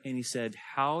back and he said,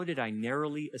 how did I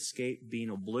narrowly escape being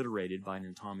obliterated by an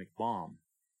atomic bomb?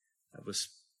 That was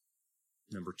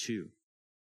number 2.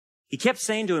 He kept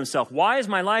saying to himself, why is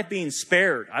my life being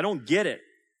spared? I don't get it.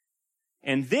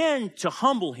 And then to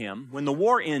humble him, when the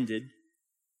war ended,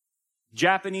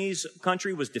 Japanese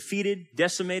country was defeated,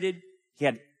 decimated. He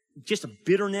had just a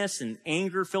bitterness and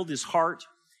anger filled his heart.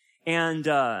 And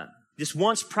this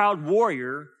once proud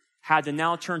warrior had to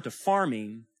now turn to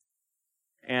farming.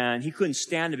 And he couldn't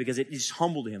stand it because it just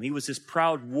humbled him. He was this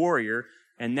proud warrior,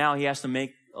 and now he has to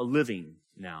make a living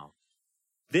now.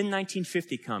 Then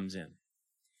 1950 comes in.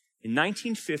 In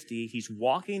 1950, he's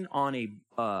walking on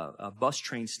a bus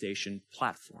train station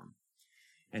platform.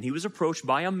 And he was approached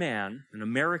by a man, an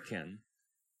American,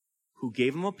 who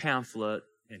gave him a pamphlet.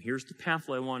 And here's the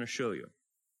pamphlet I want to show you.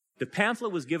 The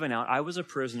pamphlet was given out. I was a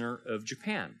prisoner of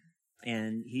Japan.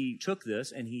 And he took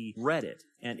this and he read it.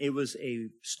 And it was a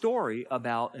story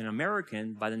about an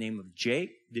American by the name of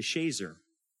Jake DeShazer.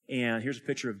 And here's a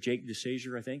picture of Jake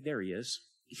DeShazer, I think. There he is.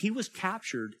 He was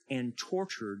captured and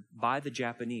tortured by the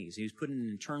Japanese. He was put in an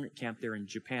internment camp there in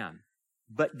Japan.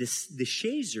 But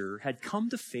DeShazer had come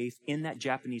to faith in that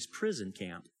Japanese prison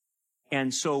camp.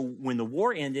 And so when the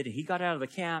war ended and he got out of the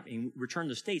camp and returned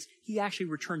to the States, he actually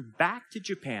returned back to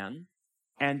Japan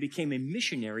and became a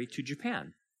missionary to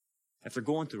Japan after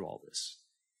going through all this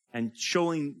and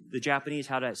showing the Japanese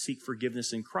how to seek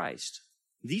forgiveness in Christ.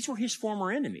 These were his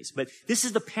former enemies. But this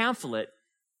is the pamphlet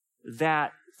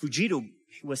that Fujita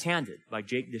was handed by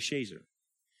Jake DeShazer.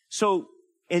 So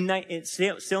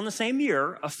still in the same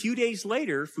year, a few days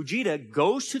later, Fujita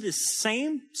goes to this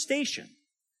same station,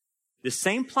 the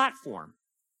same platform,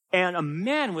 and a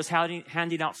man was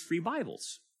handing out free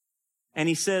Bibles. And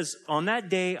he says, on that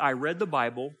day, I read the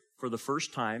Bible for the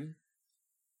first time,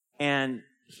 and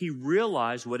he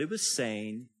realized what it was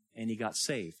saying, and he got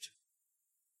saved.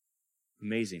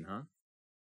 Amazing, huh?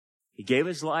 He gave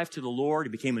his life to the Lord.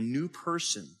 He became a new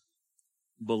person.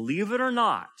 Believe it or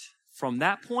not, from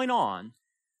that point on,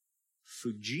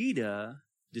 Fujita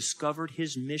discovered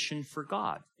his mission for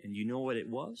God. And you know what it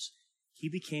was? He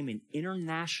became an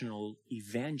international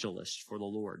evangelist for the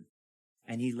Lord.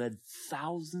 And he led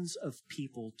thousands of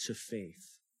people to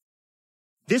faith.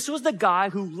 This was the guy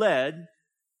who led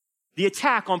the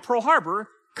attack on Pearl Harbor,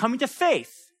 coming to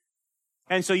faith.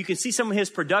 And so you can see some of his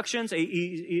productions.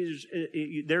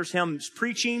 There's him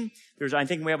preaching. I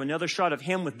think we have another shot of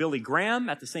him with Billy Graham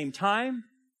at the same time.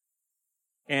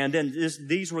 And then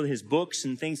these were his books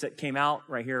and things that came out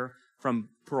right here, from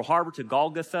Pearl Harbor to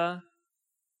Golgotha.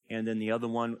 And then the other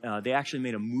one, they actually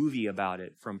made a movie about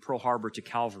it, from Pearl Harbor to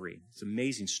Calvary. It's an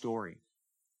amazing story.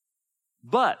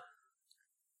 But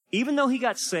even though he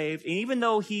got saved, and even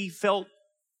though he felt,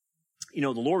 the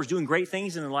Lord was doing great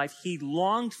things in his life, he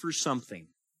longed for something.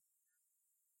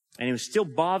 And it was still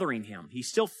bothering him. He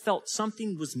still felt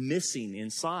something was missing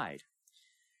inside.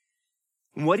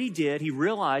 And what he did, he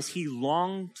realized he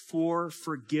longed for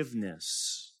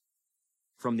forgiveness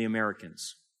from the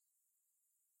Americans.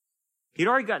 He'd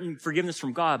already gotten forgiveness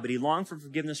from God, but he longed for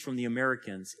forgiveness from the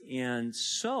Americans. And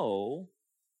so,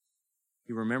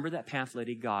 you remember that pamphlet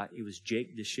he got? It was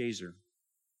Jake DeShazer.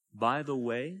 By the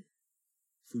way,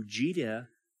 Fujita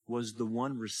was the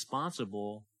one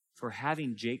responsible for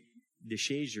having Jake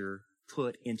DeShazer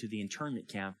put into the internment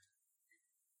camp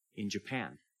in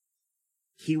Japan.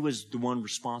 He was the one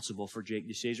responsible for Jake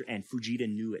DeShazer, and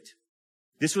Fujita knew it.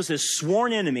 This was his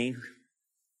sworn enemy,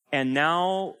 and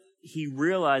now he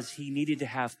realized he needed to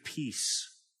have peace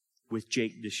with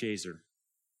Jake DeShazer.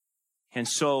 And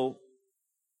so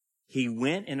he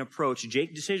went and approached.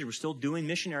 Jake DeShazer was still doing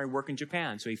missionary work in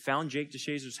Japan. So he found Jake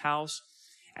DeShazer's house,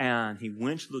 and he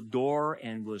went to the door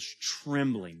and was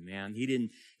trembling, man. He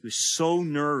was so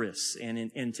nervous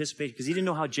and anticipated because he didn't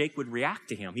know how Jake would react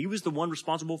to him. He was the one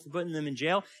responsible for putting them in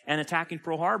jail and attacking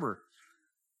Pearl Harbor.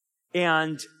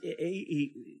 And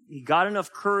he got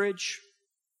enough courage,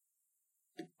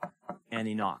 and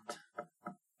he knocked.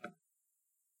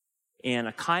 And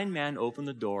a kind man opened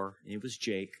the door, and it was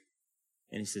Jake.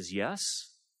 And he says, yes.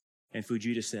 And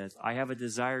Fujita says, I have a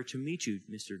desire to meet you,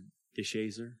 Mr.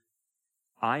 DeShazer.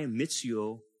 I am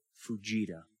Mitsuo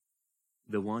Fujita,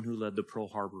 the one who led the Pearl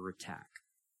Harbor attack.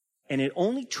 And it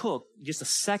only took just a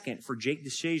second for Jake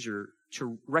DeShazer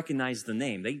to recognize the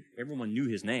name. Everyone knew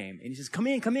his name. And he says, come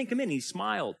in, come in, come in. And he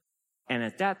smiled. And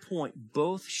at that point,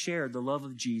 both shared the love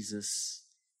of Jesus,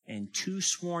 and two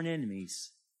sworn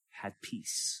enemies had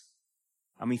peace.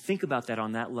 I mean, think about that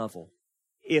on that level.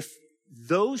 If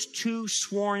those two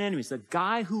sworn enemies, the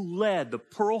guy who led the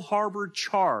Pearl Harbor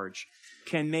charge,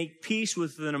 can make peace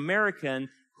with an American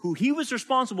who he was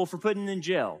responsible for putting in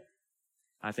jail,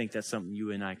 I think that's something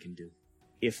you and I can do.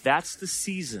 If that's the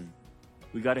season,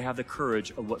 we got to have the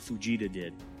courage of what Fujita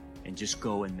did and just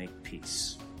go and make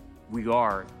peace. We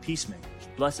are peacemakers.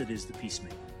 Blessed is the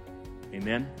peacemaker.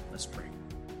 Amen. Let's pray.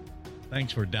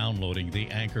 Thanks for downloading the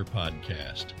Anchor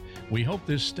Podcast. We hope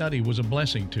this study was a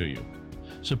blessing to you.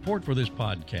 Support for this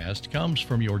podcast comes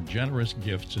from your generous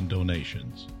gifts and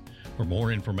donations. For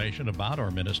more information about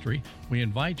our ministry, we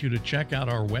invite you to check out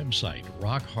our website,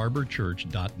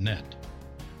 rockharborchurch.net.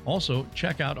 Also,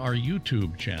 check out our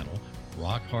YouTube channel,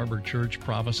 Rock Harbor Church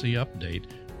Prophecy Update,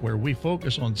 where we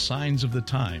focus on signs of the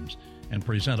times and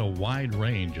present a wide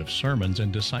range of sermons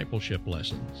and discipleship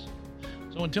lessons.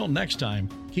 So until next time,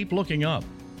 keep looking up,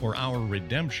 for our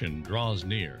redemption draws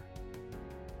near.